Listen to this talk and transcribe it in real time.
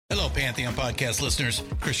Hello, Pantheon Podcast listeners.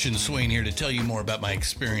 Christian Swain here to tell you more about my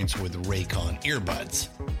experience with Raycon earbuds.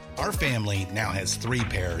 Our family now has 3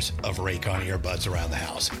 pairs of Raycon earbuds around the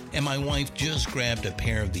house, and my wife just grabbed a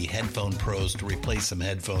pair of the Headphone Pros to replace some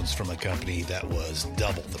headphones from a company that was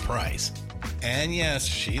double the price. And yes,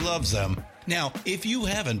 she loves them. Now, if you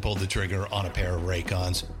haven't pulled the trigger on a pair of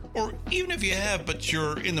Raycons, or even if you have, but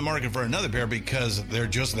you're in the market for another pair because they're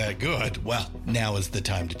just that good, well, now is the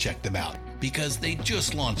time to check them out, because they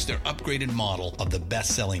just launched their upgraded model of the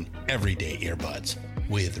best-selling everyday earbuds.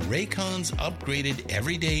 With Raycon's upgraded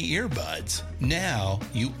everyday earbuds, now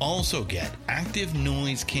you also get active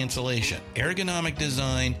noise cancellation, ergonomic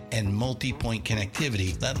design, and multi-point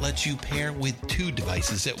connectivity that lets you pair with 2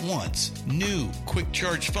 devices at once. New quick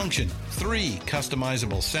charge function, 3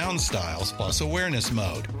 customizable sound styles, plus awareness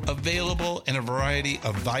mode. Available in a variety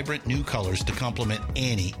of vibrant new colors to complement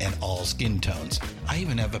any and all skin tones. I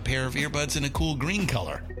even have a pair of earbuds in a cool green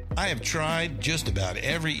color. I have tried just about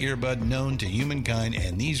every earbud known to humankind,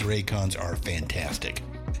 and these Raycons are fantastic.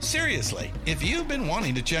 Seriously, if you've been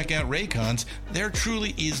wanting to check out Raycons, there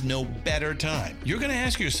truly is no better time. You're going to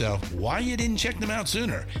ask yourself why you didn't check them out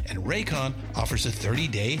sooner, and Raycon offers a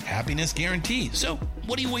 30-day happiness guarantee. So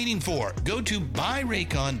what are you waiting for? Go to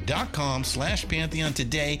buyraycon.com/Pantheon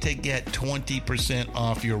today to get 20%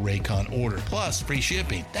 off your Raycon order, plus free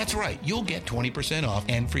shipping. That's right, you'll get 20% off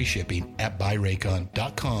and free shipping at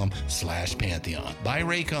buyraycon.com/Pantheon.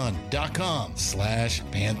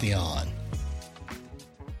 buyraycon.com/Pantheon.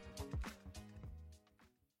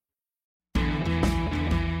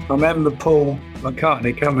 I remember Paul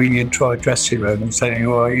McCarty coming into our dressing room and saying,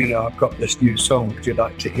 well, you know, I've got this new song, would you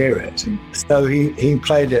like to hear it? And so he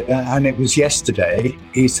played it, and it was yesterday.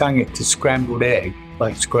 He sang it to Scrambled Egg,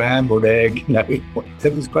 like scrambled egg, you know. It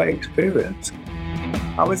was a great experience.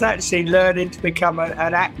 I was actually learning to become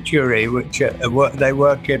an actuary, which they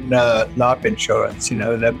work in life insurance, you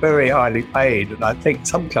know, they're very highly paid. And I think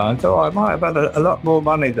sometimes, I might have had a lot more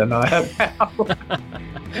money than I have now.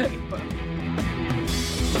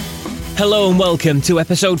 Hello and welcome to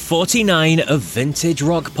episode 49 of Vintage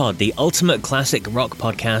Rock Pod, the ultimate classic rock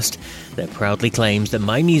podcast that proudly claims that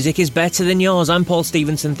my music is better than yours. I'm Paul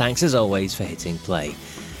Stevenson. Thanks as always for hitting play.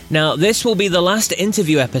 Now, this will be the last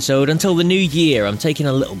interview episode until the new year. I'm taking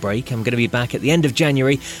a little break. I'm going to be back at the end of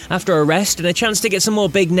January after a rest and a chance to get some more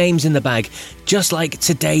big names in the bag. Just like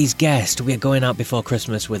today's guest. We're going out before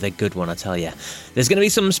Christmas with a good one, I tell you. There's going to be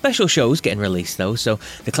some special shows getting released though, so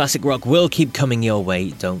the classic rock will keep coming your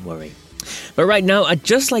way, don't worry. But right now, I'd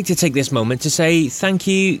just like to take this moment to say thank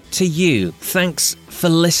you to you. Thanks for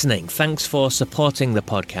listening. Thanks for supporting the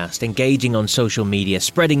podcast, engaging on social media,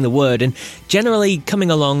 spreading the word, and generally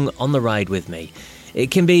coming along on the ride with me. It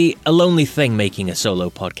can be a lonely thing making a solo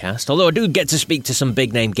podcast, although I do get to speak to some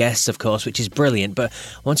big-name guests, of course, which is brilliant, but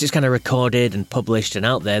once it's kind of recorded and published and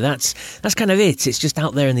out there, that's kind of it. It's just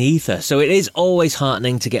out there in the ether. So it is always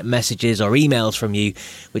heartening to get messages or emails from you,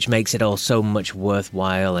 which makes it all so much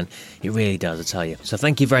worthwhile, and it really does, I tell you. So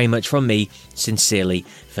thank you very much from me, sincerely,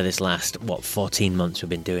 for this last, 14 months we've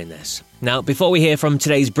been doing this. Now, before we hear from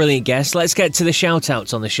today's brilliant guest, let's get to the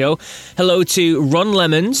shout-outs on the show. Hello to Ron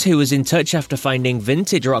Lemons, who was in touch after finding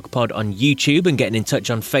Vintage Rock Pod on YouTube and getting in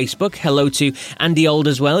touch on Facebook. Hello to Andy Old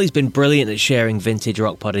as well. He's been brilliant at sharing Vintage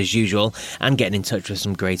Rock Pod as usual and getting in touch with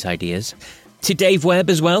some great ideas. To Dave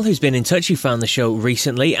Webb as well, who's been in touch, who found the show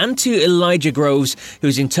recently, and to Elijah Groves,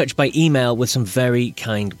 who's in touch by email with some very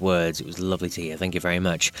kind words. It was lovely to hear. Thank you very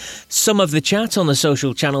much. Some of the chat on the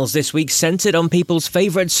social channels this week centred on people's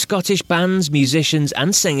favourite Scottish bands, musicians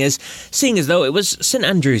and singers, seeing as though it was St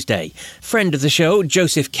Andrew's Day. Friend of the show,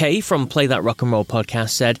 Joseph Kay from Play That Rock and Roll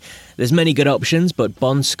podcast said, there's many good options, but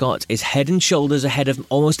Bon Scott is head and shoulders ahead of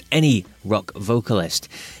almost any rock vocalist.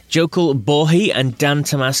 Jokul Borhi and Dan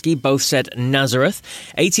Tamaski both said Nazareth.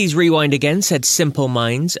 80s Rewind again said Simple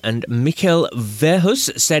Minds. And Mikkel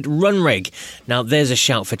Verhus said Runrig. Now, there's a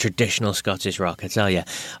shout for traditional Scottish rock, I tell you.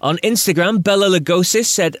 On Instagram, Bella Lugosis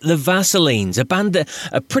said The Vaselines, a band that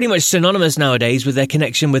are pretty much synonymous nowadays with their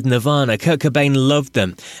connection with Nirvana. Kurt Cobain loved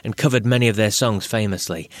them and covered many of their songs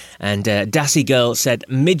famously. And Dassy Girl said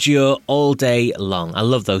Midure all day long. I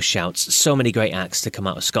love those shouts. So many great acts to come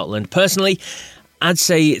out of Scotland. Personally, I'd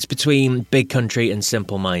say it's between Big Country and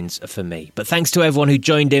Simple Minds for me. But thanks to everyone who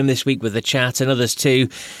joined in this week with the chat and others too.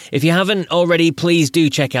 If you haven't already, please do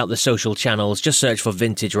check out the social channels. Just search for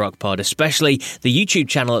Vintage Rock Pod, especially the YouTube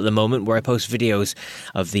channel at the moment where I post videos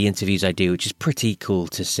of the interviews I do, which is pretty cool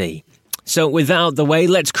to see. So with that out of the way,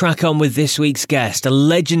 let's crack on with this week's guest, a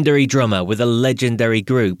legendary drummer with a legendary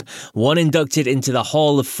group, one inducted into the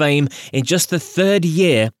Hall of Fame in just the third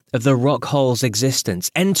year of the Rock Hall's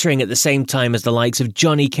existence, entering at the same time as the likes of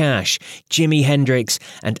Johnny Cash, Jimi Hendrix,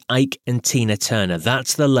 and Ike and Tina Turner.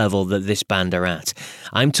 That's the level that this band are at.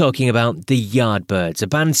 I'm talking about the Yardbirds, a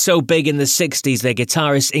band so big in the 60s their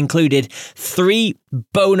guitarists included three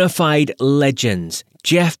bona fide legends: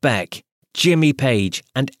 Jeff Beck, Jimmy Page,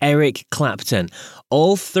 and Eric Clapton.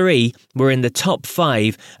 All three were in the top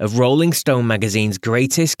 5 of Rolling Stone magazine's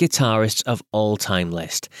greatest guitarists of all time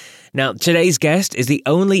list. Now, today's guest is the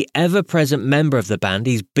only ever-present member of the band.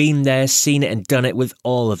 He's been there, seen it, and done it with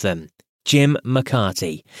all of them. Jim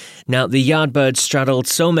McCarty. Now, the Yardbirds straddled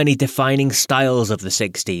so many defining styles of the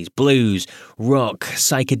 60s: blues, rock,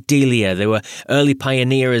 psychedelia. They were early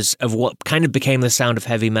pioneers of what kind of became the sound of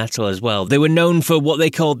heavy metal as well. They were known for what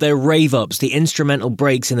they called their rave-ups, the instrumental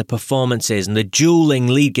breaks in the performances, and the dueling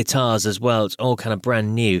lead guitars as well. It's all kind of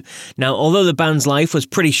brand new. Now, although the band's life was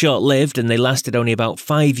pretty short-lived and they lasted only about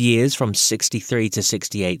 5 years from 63 to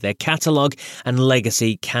 68, their catalogue and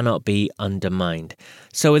legacy cannot be undermined.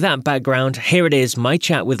 So with that background, here it is, my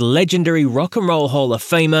chat with legendary Rock and Roll Hall of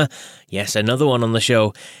Famer, yes, another one on the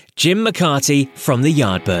show, Jim McCarty from the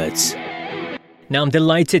Yardbirds. Now, I'm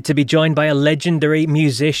delighted to be joined by a legendary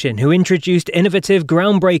musician who introduced innovative,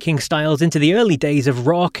 groundbreaking styles into the early days of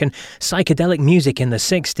rock and psychedelic music in the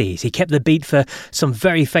 60s. He kept the beat for some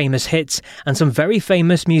very famous hits and some very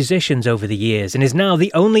famous musicians over the years, and is now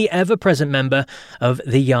the only ever-present member of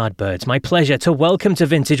the Yardbirds. My pleasure to welcome to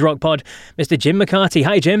Vintage Rock Pod, Mr. Jim McCarty.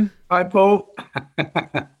 Hi, Jim. Hi, Paul.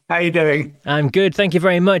 How are you doing? I'm good. Thank you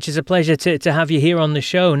very much. It's a pleasure to have you here on the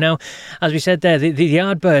show. Now, as we said there, the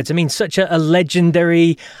Yardbirds, I mean, such a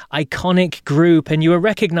legendary, iconic group, and you were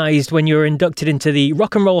recognised when you were inducted into the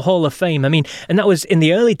Rock and Roll Hall of Fame. I mean, and that was in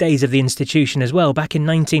the early days of the institution as well, back in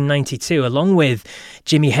 1992, along with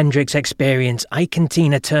Jimi Hendrix Experience, Ike and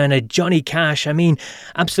Tina Turner, Johnny Cash. I mean,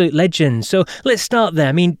 absolute legends. So let's start there.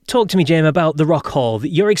 I mean, talk to me, Jim, about the Rock Hall,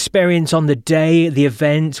 your experience on the day, the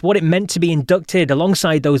event, what it meant to be inducted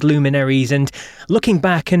alongside those luminaries, and looking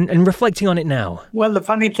back and reflecting on it now. Well, the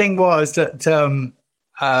funny thing was that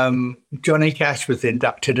Johnny Cash was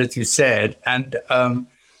inducted, as you said, and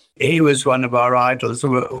he was one of our idols.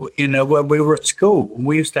 You know, when we were at school,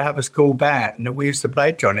 we used to have a school band, and we used to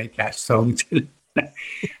play Johnny Cash songs.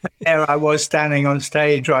 There I was standing on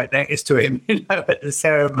stage right next to him, you know, at the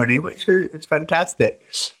ceremony, which was fantastic.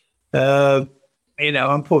 You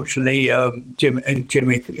know, unfortunately,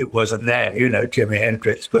 Jimmy, it wasn't there, you know, Jimi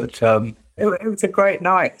Hendrix, but it was a great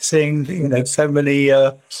night seeing, you know, so many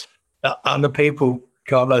other people,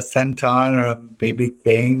 Carlos Santana and B.B.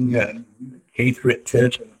 King and Keith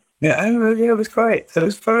Richards. Yeah, it was great. It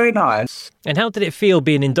was very nice. And how did it feel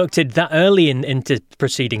being inducted that early into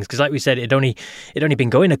proceedings? Because like we said, it'd only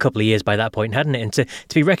been going a couple of years by that point, hadn't it? And to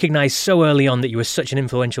be recognised so early on that you were such an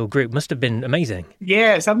influential group must have been amazing.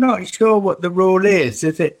 Yes, I'm not sure what the rule is.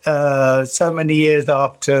 Is it so many years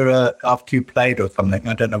after you played or something?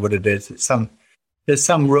 I don't know what it is. There's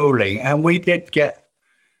some ruling. And we did get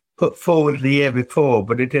put forward the year before,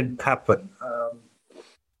 but it didn't happen.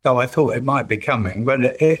 So I thought it might be coming, but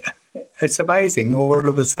it's amazing. All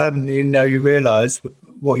of a sudden, you know, you realise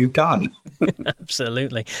what you've done.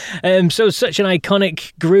 Absolutely. So such an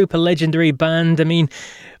iconic group, a legendary band. I mean,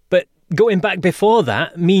 but going back before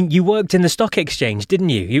that, I mean, you worked in the stock exchange, didn't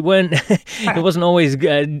you? You weren't. It wasn't always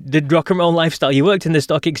the rock and roll lifestyle. You worked in the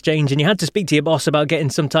stock exchange, and you had to speak to your boss about getting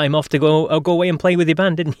some time off to go away and play with your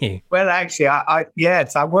band, didn't you? Well, actually, I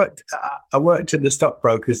worked in the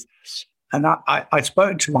stockbrokers. And I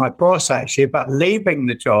spoke to my boss, actually, about leaving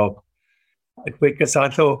the job because I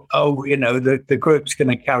thought, oh, you know, the group's going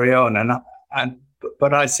to carry on.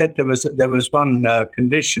 But I said there was one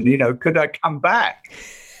condition, you know, could I come back?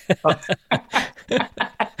 You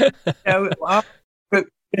know,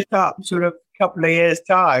 it's up sort of a couple of years'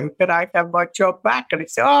 time, could I have my job back? And he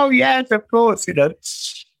said, oh, yes, of course, you know.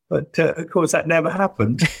 But, of course, that never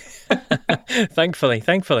happened. Thankfully.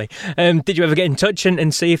 Did you ever get in touch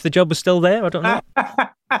and see if the job was still there? I don't know.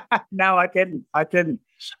 No, I didn't.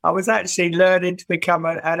 I was actually learning to become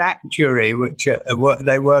an actuary, which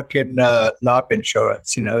they work in life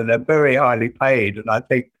insurance. You know, they're very highly paid. And I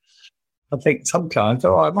think sometimes,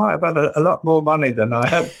 I might have had a lot more money than I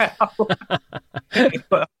have now.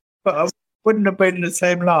 but I wouldn't have been the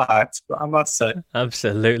same life, I must say.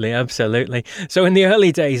 Absolutely. So in the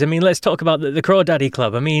early days, I mean, let's talk about the Crawdaddy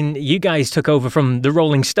Club. I mean, you guys took over from the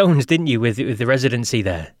Rolling Stones, didn't you, with the residency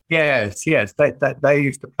there? Yes. They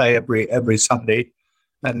used to play every Sunday,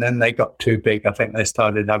 and then they got too big. I think they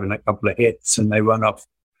started having a couple of hits, and they went off.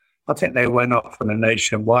 I think they went off on a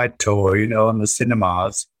nationwide tour, you know, on the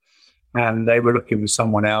cinemas, and they were looking for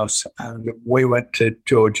someone else. And we went to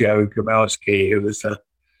Giorgio Gamelski, who was a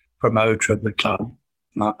promoter of the club,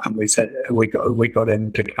 and we said we got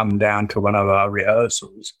him to come down to one of our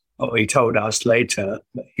rehearsals. Oh, he told us later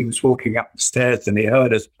that he was walking up the stairs and he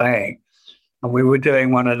heard us playing. And we were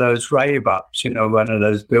doing one of those rave-ups, one of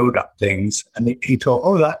those build-up things. And he thought,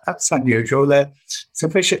 oh, that's unusual. They're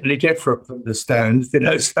sufficiently different from the Stones,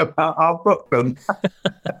 so I'll book them.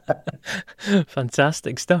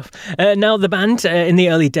 Fantastic stuff. Now, the band, in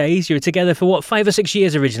the early days, you were together for, 5 or 6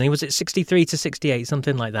 years originally? Was it 63 to 68,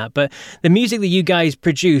 something like that? But the music that you guys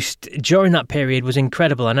produced during that period was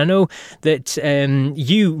incredible. And I know that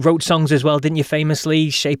you wrote songs as well, didn't you,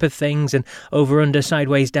 famously? Shape of Things and Over, Under,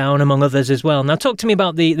 Sideways, Down, among others as well. Now, talk to me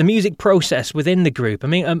about the music process within the group,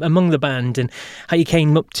 among the band, and how you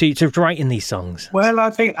came up to writing these songs. Well, I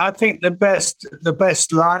think the best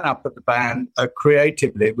lineup of the band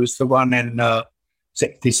creatively was the one in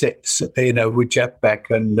 '66. With Jeff Beck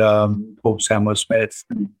and Paul Samuel-Smith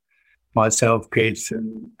and myself, Keith,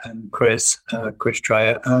 and Chris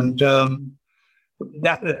Dreyer, and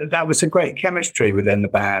that was a great chemistry within the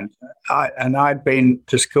band. I'd been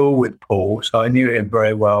to school with Paul, so I knew him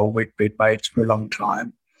very well. We'd been mates for a long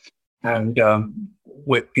time, and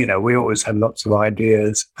we always had lots of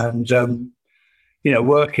ideas. And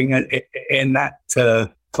working in that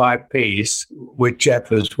 5-piece with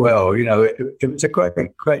Jeff as well, it was a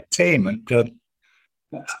great team. And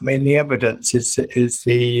the evidence is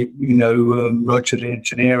the Roger the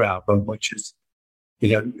Engineer album, which is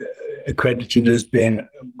accredited as being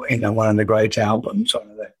one of the great albums, one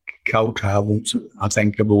of the cult albums, I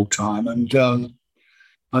think, of all time. And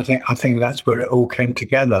I think that's where it all came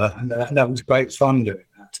together, and that was great fun doing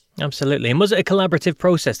that. Absolutely. And was it a collaborative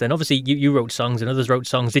process then? Obviously, you wrote songs and others wrote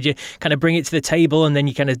songs. Did you kind of bring it to the table and then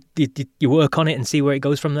you kind of you work on it and see where it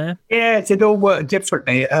goes from there? Yes, it all worked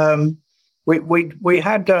differently. We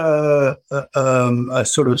had a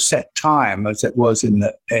sort of set time, as it was in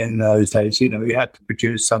those days. We had to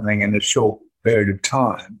produce something in a short period of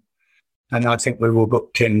time, and I think we were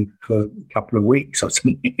booked in for a couple of weeks or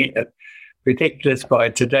something. Ridiculous by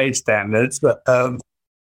today's standards, but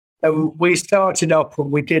we started off when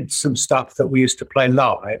we did some stuff that we used to play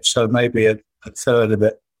live. So maybe a third of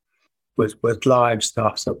it was live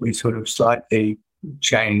stuff that we sort of slightly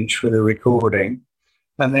changed for the recording.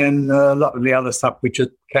 And then a lot of the other stuff we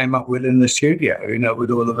just came up with in the studio,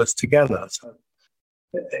 with all of us together. So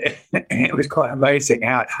it was quite amazing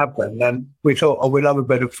how it happened. And we thought, we'll have a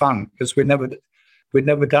bit of fun, because we'd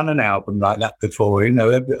never done an album like that before.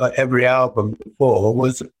 Every album before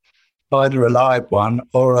was either a live one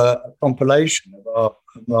or a compilation of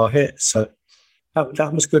our hits. So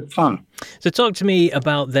that was good fun. So talk to me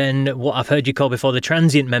about then what I've heard you call before the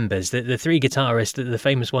transient members, the three guitarists, the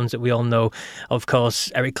famous ones that we all know. Of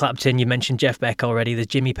course, Eric Clapton, you mentioned Jeff Beck already, there's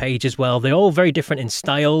Jimmy Page as well. They're all very different in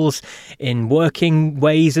styles, in working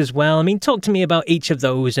ways as well. Talk to me about each of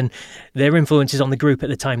those and their influences on the group at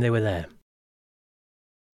the time they were there.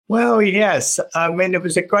 Well, yes. It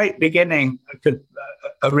was a great beginning.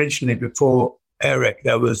 Originally, before Eric,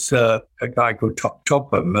 there was a guy called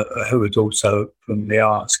Topham, who was also from the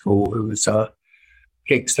art school, who was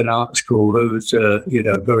Kingston Art School, who was,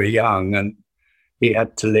 very young, and he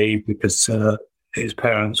had to leave because his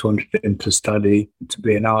parents wanted him to study to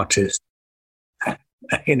be an artist. A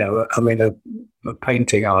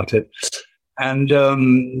painting artist.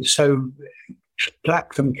 And so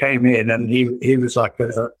Clapton came in, and he was like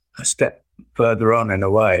a step further on in a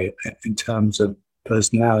way in terms of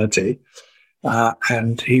personality.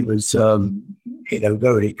 And he was,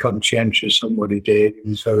 very conscientious on what he did. He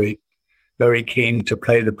was very, very keen to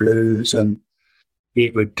play the blues, and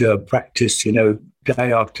he would practice,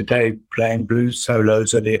 day after day, playing blues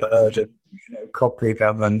solos that he heard, and copy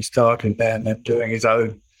them and starting them and doing his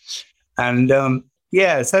own. And so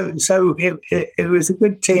it was a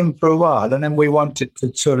good team for a while, and then we wanted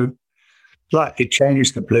to sort of slightly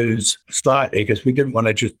change the blues slightly, because we didn't want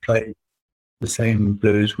to just play the same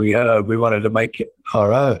blues we heard. We wanted to make it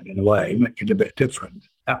our own in a way, make it a bit different.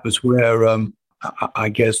 That was where I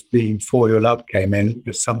guess the For Your Love came in,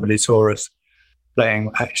 because somebody saw us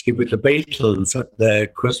playing actually with the Beatles at their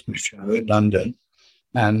Christmas show in London,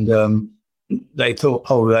 and they thought,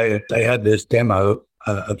 they had this demo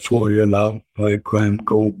of For Your Love by Graham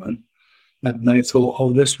Gouldman, and they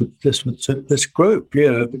thought, this would suit this group,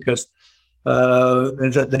 because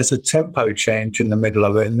there's a tempo change in the middle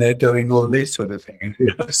of it, and they're doing all these sort of things.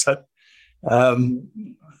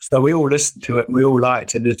 So we all listened to it, and we all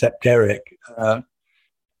liked it, except Eric.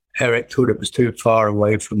 Eric thought it was too far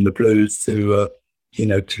away from the blues to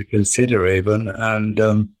consider even. And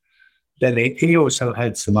then he also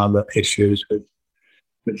had some other issues with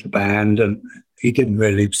with the band, and he didn't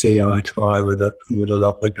really see eye to eye with a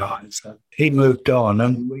lot of the guys. So he moved on,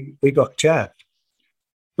 and we got Jeff.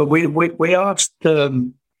 But we asked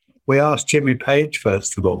Jimmy Page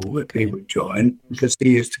first of all if he would join, because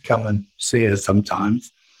he used to come and see us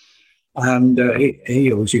sometimes, and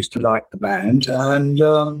he always used to like the band.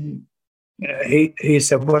 And he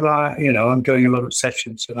said, "Well, I'm doing a lot of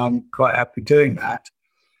sessions, and I'm quite happy doing that.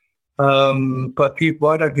 But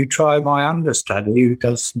why don't you try my understudy who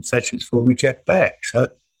does some sessions for me, Jeff Beck?" So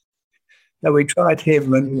we tried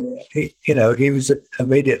him, and he was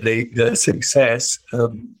immediately a success.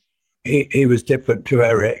 He was different to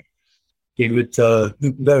Eric. He was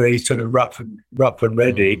very sort of rough and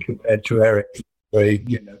ready compared to Eric, very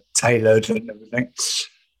tailored and everything.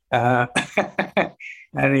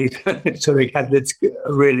 And he had this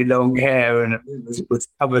really long hair, and it was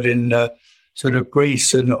covered in sort of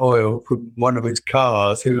grease and oil from one of his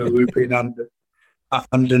cars. We've been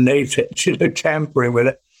underneath it, tampering with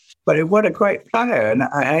it. But what a great player, and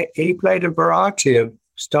he played a variety of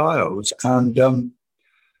styles, and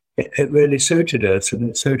it really suited us, and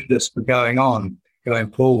it suited us for going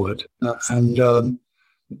forward, and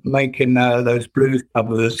making those blues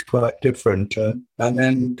covers quite different, and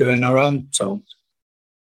then doing our own songs.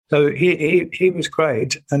 So he was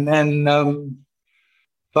great, and then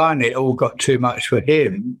finally it all got too much for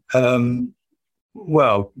him.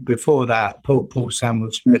 Well, before that, Paul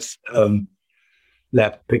Samuel Smith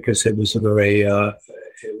left because it was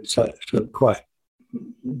sort of quite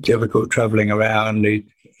difficult travelling around. He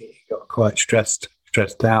got quite stressed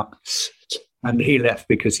out, and he left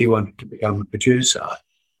because he wanted to become a producer.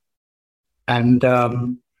 And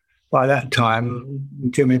by that time,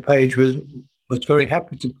 Jimmy Page was very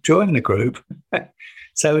happy to join the group,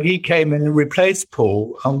 so he came in and replaced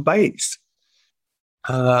Paul on bass.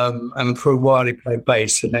 And for a while he played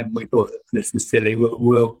bass, and then we thought, this is silly,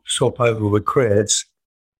 we'll swap over with Chris.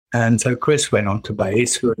 And so Chris went on to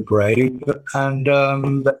bass for a break, and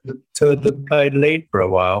the two of them played lead for a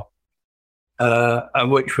while,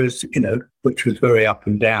 and which was very up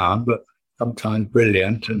and down, but sometimes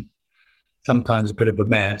brilliant and sometimes a bit of a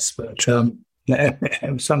mess. But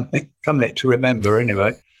it was something to remember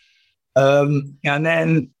anyway. And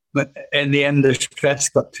then in the end, the stress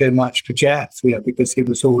got too much for Jeff, because he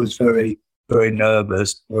was always very, very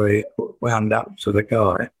nervous, very wound up sort of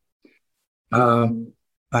guy.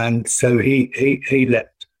 And so he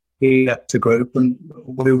left the group, and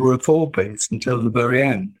we were a four-piece until the very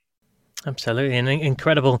end. Absolutely, and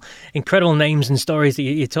incredible names and stories that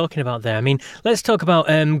you're talking about there. I mean, let's talk about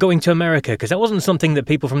going to America, because that wasn't something that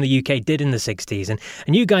people from the UK did in the 60s,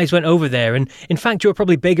 and you guys went over there, and in fact, you were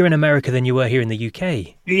probably bigger in America than you were here in the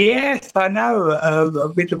UK. Yes, I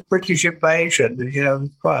know. With the British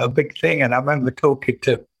invasion, quite a big thing, and I remember talking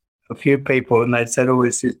to a few people, and they said, "Oh,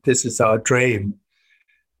 this is our dream."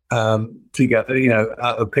 To get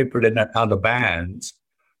people in other bands,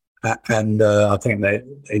 and I think they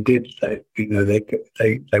did.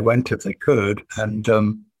 They went if they could, and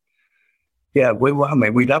we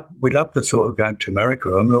love the sort of going to America.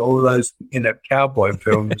 I mean, all those cowboy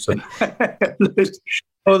films and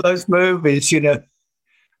all those movies,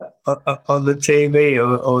 on the TV,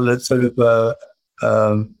 or the sort of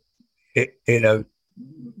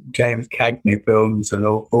James Cagney films and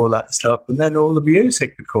all that stuff, and then all the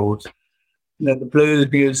music, of course, the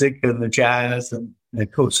blues music and the jazz, and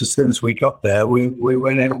of course, as soon as we got there, we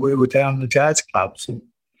went in. We were down the jazz clubs and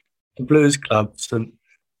the blues clubs, and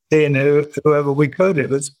seeing whoever we could. It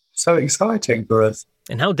was so exciting for us.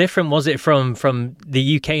 And how different was it from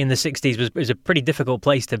the UK in the 60s? It was a pretty difficult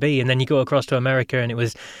place to be, and then you go across to America, and it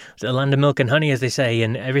was a land of milk and honey, as they say,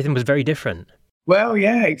 and everything was very different. Well,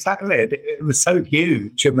 yeah, exactly. It was so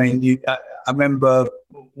huge. I mean, I remember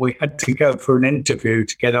we had to go for an interview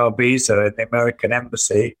to get our visa at the American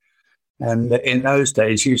embassy. And in those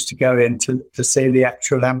days, you used to go in to see the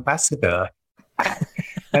actual ambassador.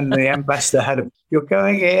 And the ambassador had you're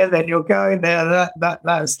going here, then you're going there.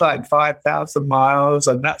 That's like 5,000 miles,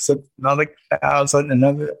 and that's another 1,000.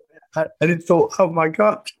 And I thought, oh, my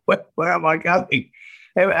God, where am I going?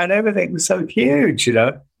 And everything was so huge,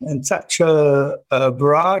 and such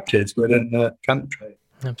varieties within the country.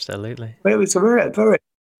 Absolutely. But it was a very, very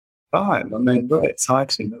time. I mean, very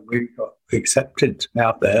exciting that we got accepted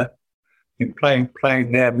out there and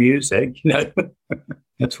playing their music.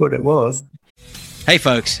 That's what it was. Hey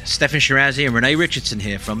folks, Stefan Shirazi and Renee Richardson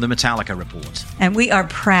here from the Metallica Report. And we are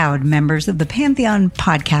proud members of the Pantheon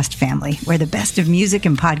podcast family, where the best of music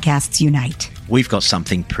and podcasts unite. We've got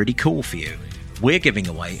something pretty cool for you. we're giving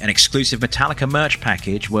away an exclusive Metallica merch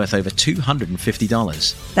package worth over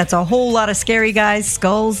 $250. That's a whole lot of Scary Guys,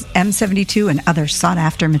 skulls, M72, and other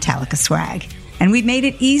sought-after Metallica swag. And we've made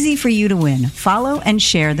it easy for you to win. Follow and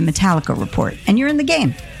share the Metallica Report, and you're in the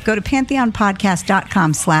game. Go to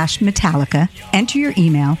pantheonpodcast.com/Metallica, enter your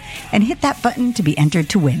email, and hit that button to be entered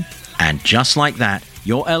to win. And just like that,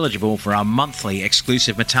 you're eligible for our monthly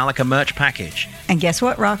exclusive Metallica merch package. And guess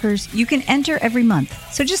what, rockers? You can enter every month,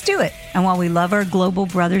 so just do it. And while we love our global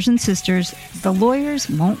brothers and sisters, the lawyers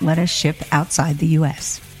won't let us ship outside the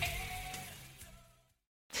U.S.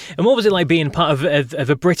 And what was it like being part of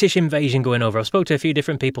a British invasion going over? I spoke to a few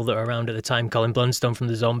different people that were around at the time, Colin Blunstone from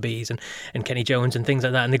the Zombies and Kenny Jones and things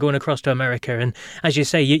like that, and they're going across to America. And as you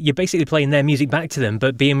say, you're basically playing their music back to them,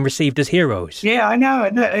 but being received as heroes. Yeah, I know.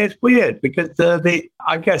 It's weird because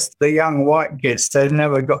I guess the young white kids, they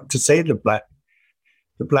never got to see the black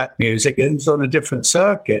music. It's on a different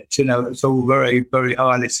circuit. It's all very, very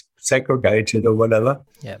highly segregated or whatever.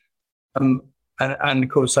 Yeah. And of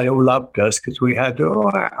course, they all loved us because we had,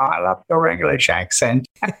 I love your English accent.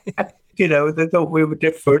 They thought we were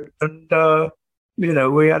different, and we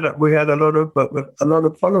had a lot of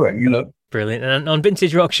following. Brilliant. And on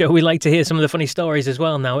Vintage Rock Show, we like to hear some of the funny stories as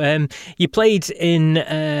well. Now, you played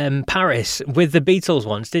in Paris with the Beatles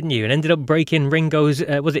once, didn't you? And ended up breaking Ringo's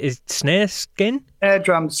was it his snare skin? Snare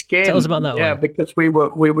drum skin. Tell us about that one. Yeah, because we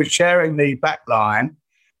were sharing the back line.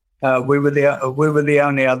 We were the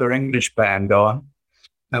only other English band on,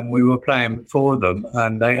 and we were playing for them.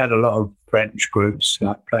 And they had a lot of French groups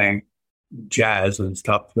playing jazz and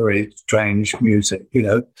stuff, very strange music,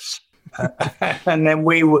 and then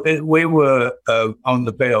we were on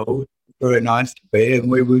the bill, very nice to be,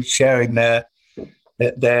 and we were sharing their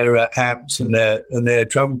amps and their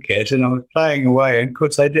drum kit. And I was playing away, and of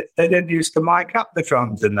course they didn't used to mic up the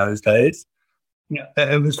drums in those days.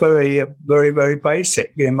 It was very, very, very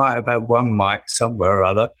basic. You might have had one mic somewhere or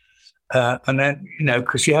other. And then,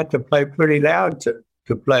 because you had to play pretty loud to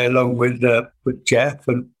play along with Jeff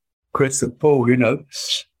and Chris and Paul, and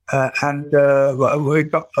we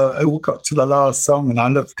got to the last song, and I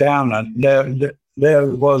looked down, and there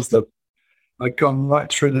it was. I'd gone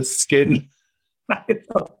right through the skin. I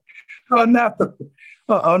thought, oh, no.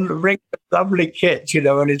 On Rick's lovely kit,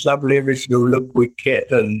 and his lovely original Ludwig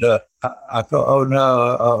kit. And I thought, oh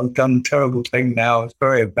no, I've done a terrible thing now. I was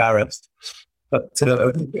very embarrassed. But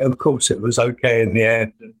of course, it was okay in the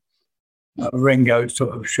end. Ringo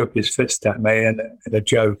sort of shook his fist at me in a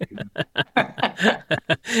joke.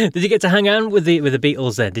 Did you get to hang out with the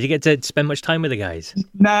Beatles then? Did you get to spend much time with the guys?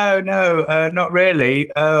 No, not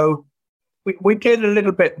really. We did a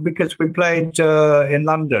little bit because we played in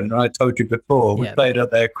London. I told you before. We played at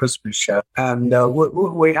their Christmas show, and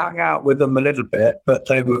we hung out with them a little bit. But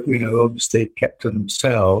they were, obviously kept to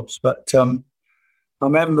themselves. But I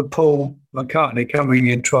remember Paul McCartney coming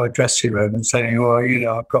into our dressing room and saying, "Oh,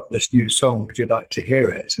 I've got this new song. Would you like to hear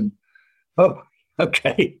it?" And oh,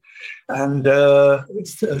 okay. And so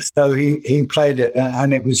he played it,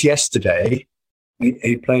 and it was yesterday.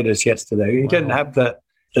 He played us yesterday. He didn't have the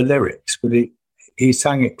lyrics, but he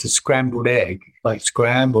sang it to Scrambled Egg, like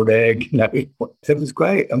Scrambled Egg. It was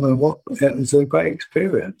great. I mean, it was a great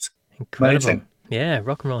experience. Incredible. Amazing. Yeah,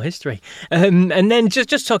 rock and roll history. And then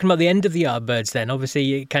just talking about the end of the Yardbirds then,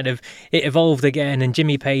 obviously it evolved again, and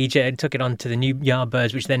Jimmy Page took it on to the new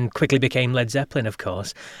Yardbirds, which then quickly became Led Zeppelin, of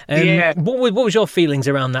course. What was your feelings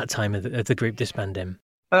around that time of the group disbanding?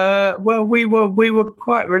 Well, we were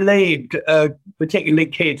quite relieved, particularly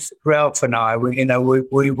kids, Ralph and I.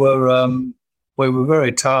 We were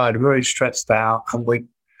very tired, very stressed out, and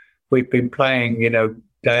we've been playing,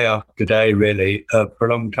 day after day, really, for a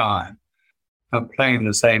long time, and playing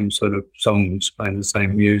the same sort of songs, playing the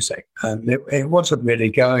same music, and it wasn't really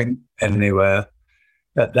going anywhere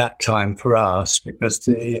at that time for us because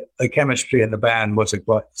the chemistry in the band wasn't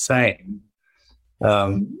quite the same.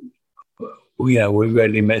 We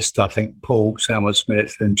really missed, I think, Paul, Samuel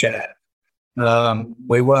Smith, and Jeff.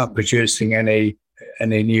 We weren't producing any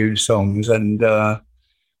new songs, and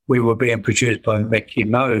we were being produced by Mickey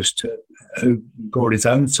Most, who brought his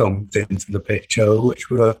own songs into the picture,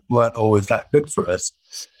 which weren't always that good for us.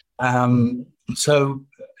 So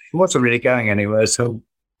it wasn't really going anywhere. So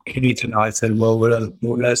Keith and I said, well,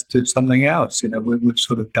 let's do something else. We've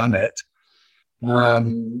sort of done it.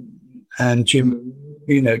 And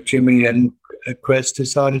Jimmy and Chris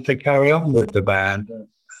decided to carry on with the band.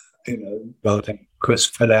 I think Chris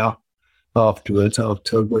fell out afterwards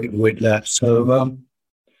after we'd left. So,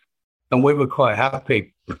 and we were quite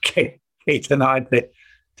happy, Keith and I, to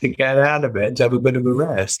get out of it, to have a bit of a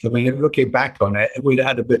rest. I mean, looking back on it, we'd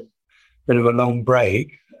had a bit of a long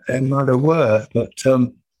break, it might have worked, but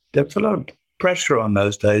there was a lot of pressure on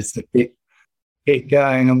those days to keep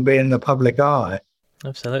going and be in the public eye.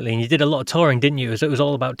 Absolutely. And you did a lot of touring, didn't you? It was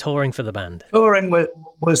all about touring for the band. Touring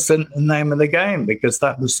was the name of the game, because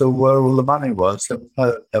that was where all the money was. There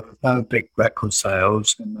was no big record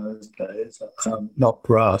sales in those days, not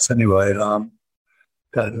for us anyway.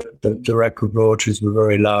 The record royalties were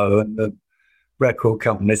very low, and the record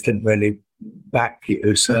companies didn't really back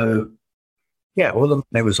you. So, yeah, all the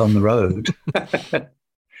money was on the road.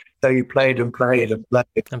 So you played and played and played.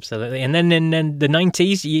 Absolutely. And then in the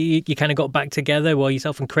 90s, you kind of got back together, well,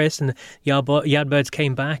 yourself and Chris, and the Yardbirds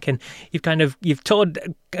came back, and you've toured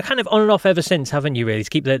kind of on and off ever since, haven't you, really, to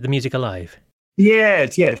keep the music alive?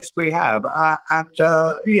 Yes, we have.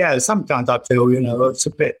 Sometimes I feel, it's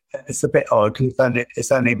a bit odd.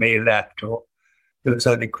 It's only me left, or it was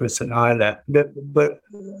only Chris and I left. But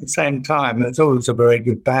at the same time, it's always a very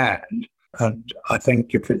good band. And I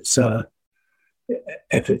think if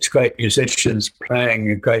it's great musicians playing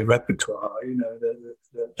a great repertoire,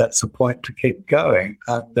 that's the point to keep going.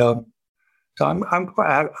 And so I'm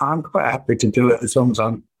quite happy to do it as long as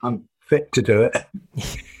I'm fit to do it.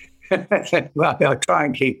 Well, I try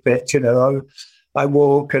and keep fit. I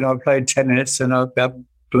walk and I play tennis and I've got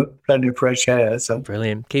plenty of fresh air. So.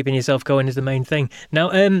 Brilliant. Keeping yourself going is the main thing. Now,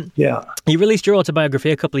 you released your autobiography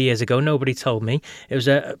a couple of years ago, Nobody Told Me. It was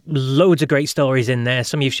loads of great stories in there.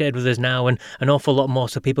 Some you've shared with us now, and an awful lot more,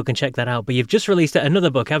 so people can check that out. But you've just released another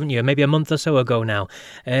book, haven't you? Maybe a month or so ago now.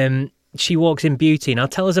 She Walks in Beauty. Now,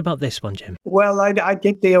 tell us about this one, Jim. Well, I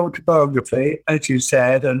did the autobiography, as you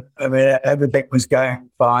said, and I mean, everything was going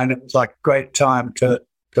fine. It was like a great time to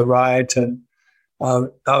write, and I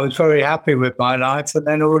was very happy with my life. And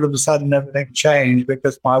then all of a sudden, everything changed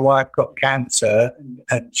because my wife got cancer,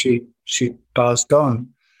 and she passed on,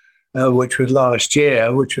 which was last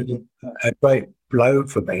year, which was a great blow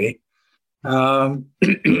for me. And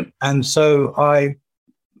so I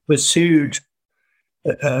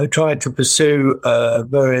tried to pursue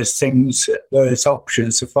various things, various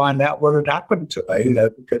options to find out what had happened to her,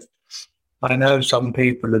 because I know some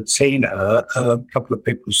people had seen her, a couple of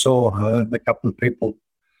people saw her, and a couple of people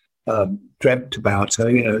dreamt about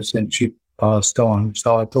her, since she passed on.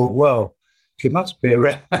 So I thought, well, she must be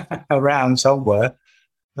around somewhere.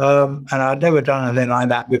 And I'd never done anything like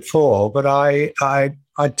that before, but I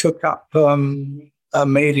took up a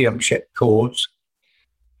mediumship course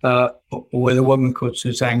with a woman called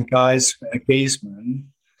Suzanne Giesman,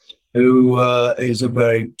 who is a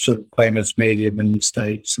very sort of famous medium in the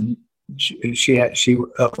States. And she actually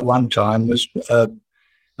at one time was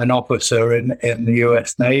an officer in the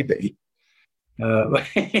US Navy.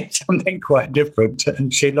 Something quite different.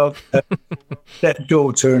 And she lost her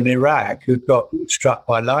stepdaughter in Iraq, who got struck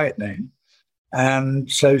by lightning.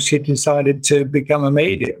 And so she decided to become a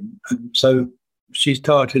medium. And so she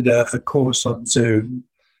started a course on Zoom.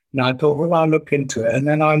 And I thought, well, I'll look into it. And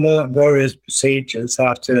then I learned various procedures,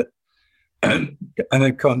 how to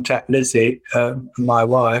contact Lizzie, my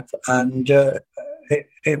wife, and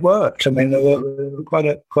it worked. I mean, there were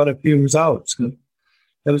quite a few results. And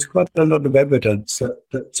there was quite a lot of evidence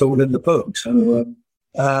that's all in the book. So,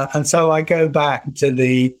 and so I go back to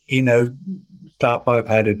the, stuff I've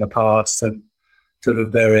had in the past and sort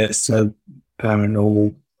of various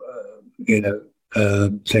paranormal,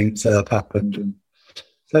 things that have happened. And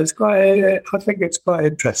so it's I think it's quite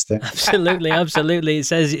interesting. Absolutely. It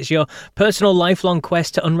says it's your personal lifelong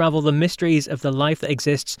quest to unravel the mysteries of the life that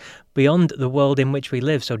exists beyond the world in which we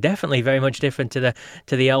live. So definitely very much different to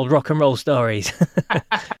the old rock and roll stories.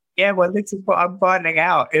 Yeah, well, this is what I'm finding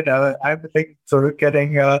out. Everything's sort of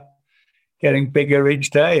getting bigger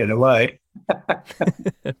each day in a way.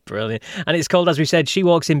 Brilliant. And it's called, as we said, She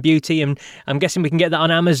Walks in Beauty, and I'm guessing we can get that on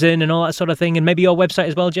Amazon and all that sort of thing, and maybe your website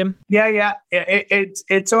as well, Jim? Yeah.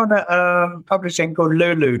 It's on a publishing called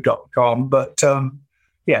lulu.com, but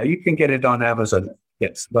you can get it on Amazon.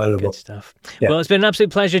 Yes, available. Good stuff. Yeah. Well, it's been an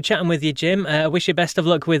absolute pleasure chatting with you, Jim. I wish you best of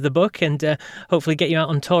luck with the book, and hopefully get you out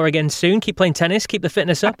on tour again soon. Keep playing tennis, keep the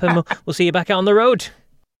fitness up, and we'll see you back out on the road.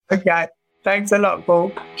 Okay. Thanks a lot,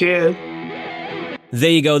 Paul. Cheers. There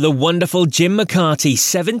you go, the wonderful Jim McCarty,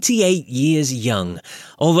 78 years young.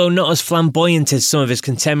 Although not as flamboyant as some of his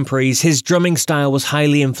contemporaries, his drumming style was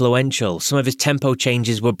highly influential. Some of his tempo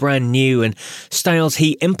changes were brand new, and styles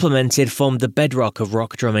he implemented formed the bedrock of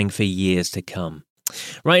rock drumming for years to come.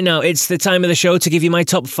 Right now, it's the time of the show to give you my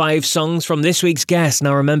top 5 songs from this week's guest.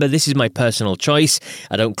 Now remember, this is my personal choice.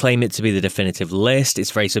 I don't claim it to be the definitive list.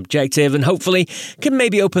 It's very subjective and hopefully can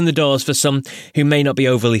maybe open the doors for some who may not be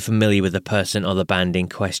overly familiar with the person or the band in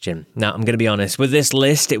question. Now, I'm going to be honest, with this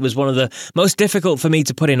list, it was one of the most difficult for me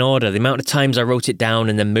to put in order. The amount of times I wrote it down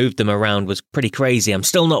and then moved them around was pretty crazy. I'm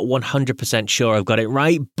still not 100% sure I've got it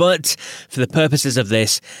right, but for the purposes of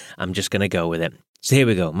this, I'm just going to go with it. So here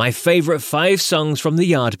we go, my favourite 5 songs from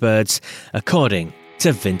the Yardbirds, according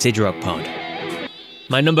to Vintage Rock Pod.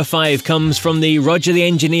 My number 5 comes from the Roger the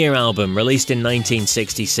Engineer album, released in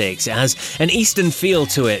 1966. It has an Eastern feel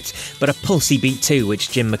to it, but a pulsy beat too,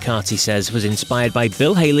 which Jim McCarty says was inspired by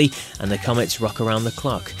Bill Haley and the Comets' Rock Around the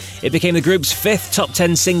Clock. It became the group's 5th top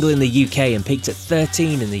 10 single in the UK and peaked at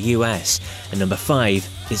 13 in the US. And number 5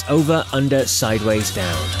 is Over, Under, Sideways,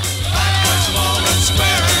 Down.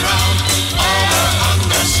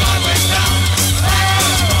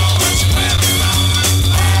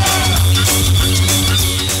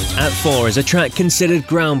 At 4 is a track considered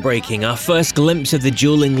groundbreaking, our first glimpse of the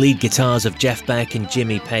dueling lead guitars of Jeff Beck and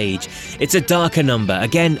Jimmy Page. It's a darker number,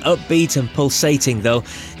 again upbeat and pulsating though.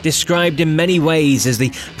 Described in many ways as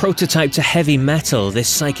the prototype to heavy metal,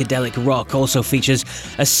 this psychedelic rock also features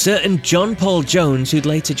a certain John Paul Jones, who'd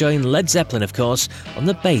later join Led Zeppelin of course, on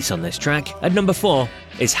the bass on this track. At number 4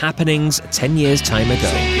 is Happenings 10 Years Time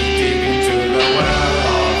Ago.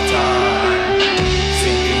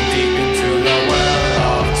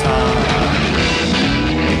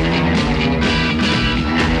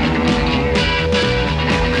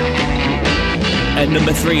 At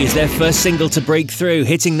number 3 is their first single to break through,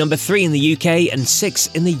 hitting number 3 in the UK and 6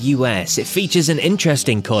 in the US. It features an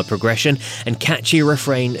interesting chord progression and catchy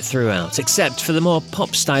refrain throughout, except for the more pop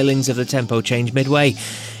stylings of the tempo change midway.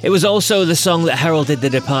 It was also the song that heralded the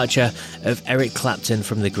departure of Eric Clapton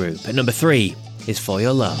from the group. At number 3 is For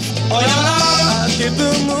Your Love. For your love, I'd give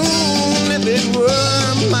the moon if it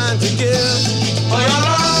were mine to give. For your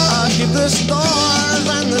love, I'd give the stars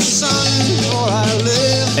and the sun before I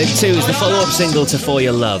live. At 2 is the follow-up single to For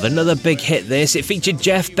Your Love, another big hit this. It featured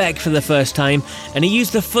Jeff Beck for the first time, and he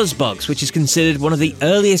used the fuzzbox, which is considered one of the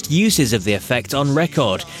earliest uses of the effect on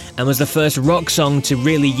record, and was the first rock song to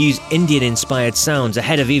really use Indian-inspired sounds,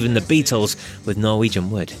 ahead of even the Beatles with Norwegian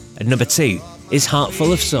Wood. At number 2 is Heart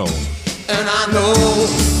Full of Soul. And I know,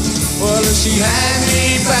 well, if she had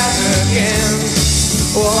me back again,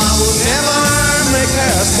 well, I would never make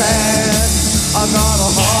her sad. I got a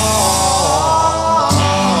heart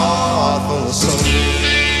full of soul.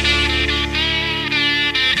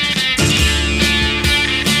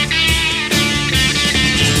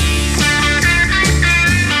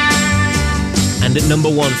 And at number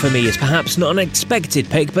 1 for me is perhaps not an expected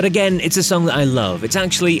pick, but again, it's a song that I love. It's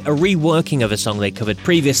actually a reworking of a song they covered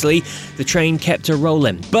previously, The Train Kept a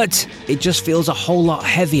Rollin', but it just feels a whole lot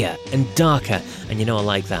heavier and darker, and you know I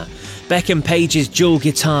like that. Beck and Page's dual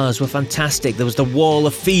guitars were fantastic. There was the wall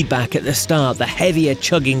of feedback at the start, the heavier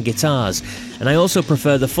chugging guitars, and I also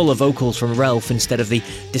prefer the fuller vocals from Ralph instead of the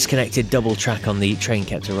disconnected double track on The Train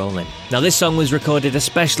Kept a Rollin'. Now this song was recorded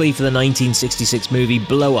especially for the 1966 movie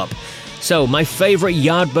Blow Up. So, my favourite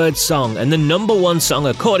Yardbirds song, and the number 1 song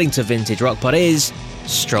according to Vintage Rock Pod, is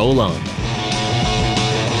Stroll On.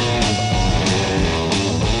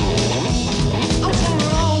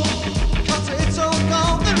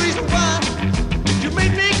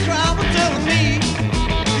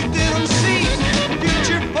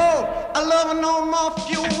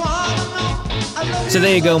 So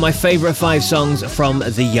there you go, my favourite 5 songs from the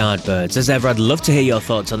Yardbirds. As ever, I'd love to hear your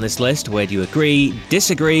thoughts on this list. Where do you agree,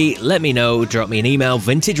 disagree? Let me know. Drop me an email,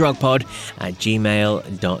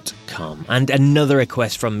 vintagerockpod@gmail.com. And another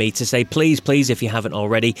request from me to say, please, if you haven't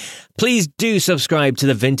already, please do subscribe to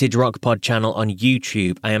the Vintage Rock Pod channel on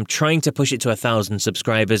YouTube. I am trying to push it to 1,000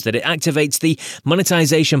 subscribers, that it activates the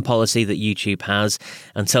monetization policy that YouTube has.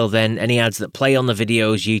 Until then, any ads that play on the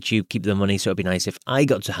videos, YouTube keep the money, so it'd be nice if I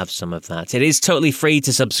got to have some of that. It is totally free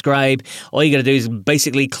to subscribe. All you got to do is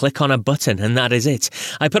basically click on a button, and that is it.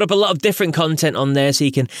 I put up a lot of different content on there, so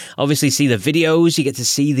you can obviously see the videos, you get to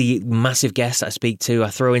see the massive guests I speak to. I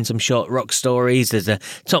throw in some short rock stories, there's a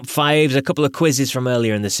top 5s, a couple of quizzes from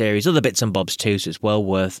earlier in the series, other bits and bobs too, so it's well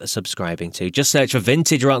worth subscribing to. Just search for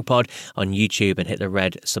Vintage Rock Pod on YouTube and hit the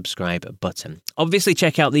red subscribe button. Obviously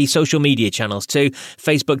check out the social media channels too,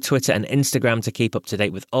 Facebook, Twitter and Instagram, to keep up to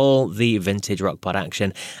date with all the Vintage Rock Pod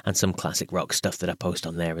action and some classic rock stuff that I post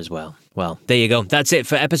on there as well. Well, there you go. That's it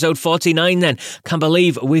for episode 49 then. Can't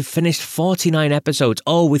believe we've finished 49 episodes,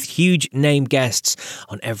 all with huge name guests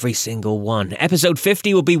on every single one. Episode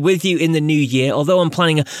 50 will be with you in the new year, although I'm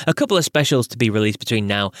planning a couple of specials to be released between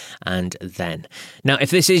now and then. Now,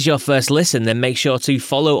 if this is your first listen, then make sure to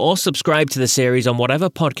follow or subscribe to the series on whatever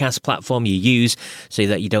podcast platform you use so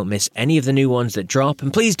that you don't miss any of the new ones that drop.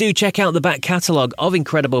 And please do check out the back catalogue of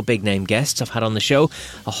incredible big name guests I've had on the show.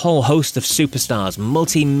 A whole host of superstars,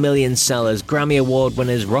 multi-million sellers, Grammy Award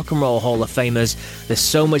winners, Rock and Roll Hall of Famers. There's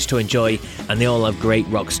so much to enjoy, and they all have great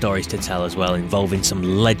rock stories to tell as well, involving some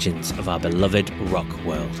legends of our beloved rock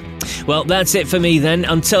world. Well, that's it for me then.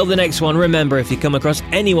 Until the next one, remember, if you come across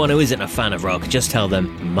anyone who isn't a fan of rock, just tell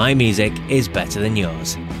them my music is better than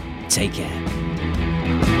yours. Take care.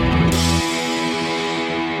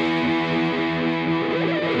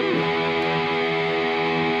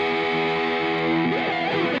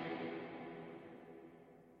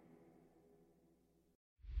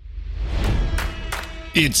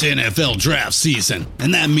 It's NFL draft season,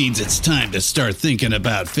 and that means it's time to start thinking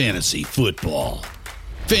about fantasy football.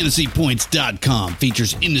 FantasyPoints.com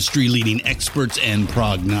features industry-leading experts and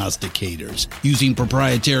prognosticators using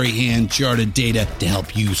proprietary hand-charted data to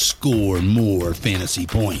help you score more fantasy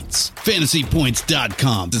points.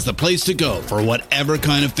 FantasyPoints.com is the place to go for whatever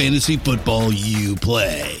kind of fantasy football you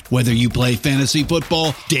play. Whether you play fantasy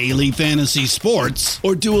football, daily fantasy sports,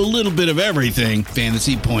 or do a little bit of everything,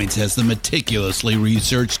 Fantasy Points has the meticulously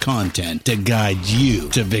researched content to guide you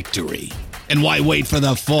to victory. And why wait for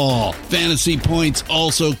the fall? Fantasy Points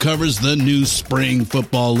also covers the new spring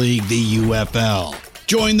football league, the UFL.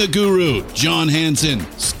 Join the guru, John Hansen,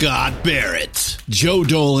 Scott Barrett, Joe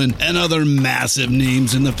Dolan, and other massive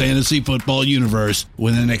names in the fantasy football universe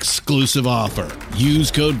with an exclusive offer.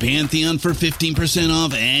 Use code Pantheon for 15%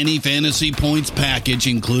 off any Fantasy Points package,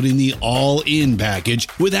 including the all-in package,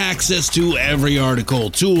 with access to every article,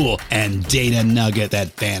 tool, and data nugget that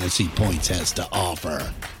Fantasy Points has to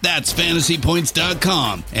offer. That's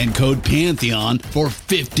FantasyPoints.com and code Pantheon for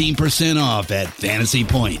 15% off at Fantasy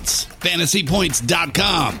Points.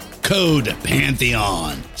 FantasyPoints.com, code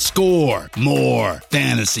Pantheon. Score more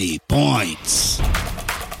fantasy points.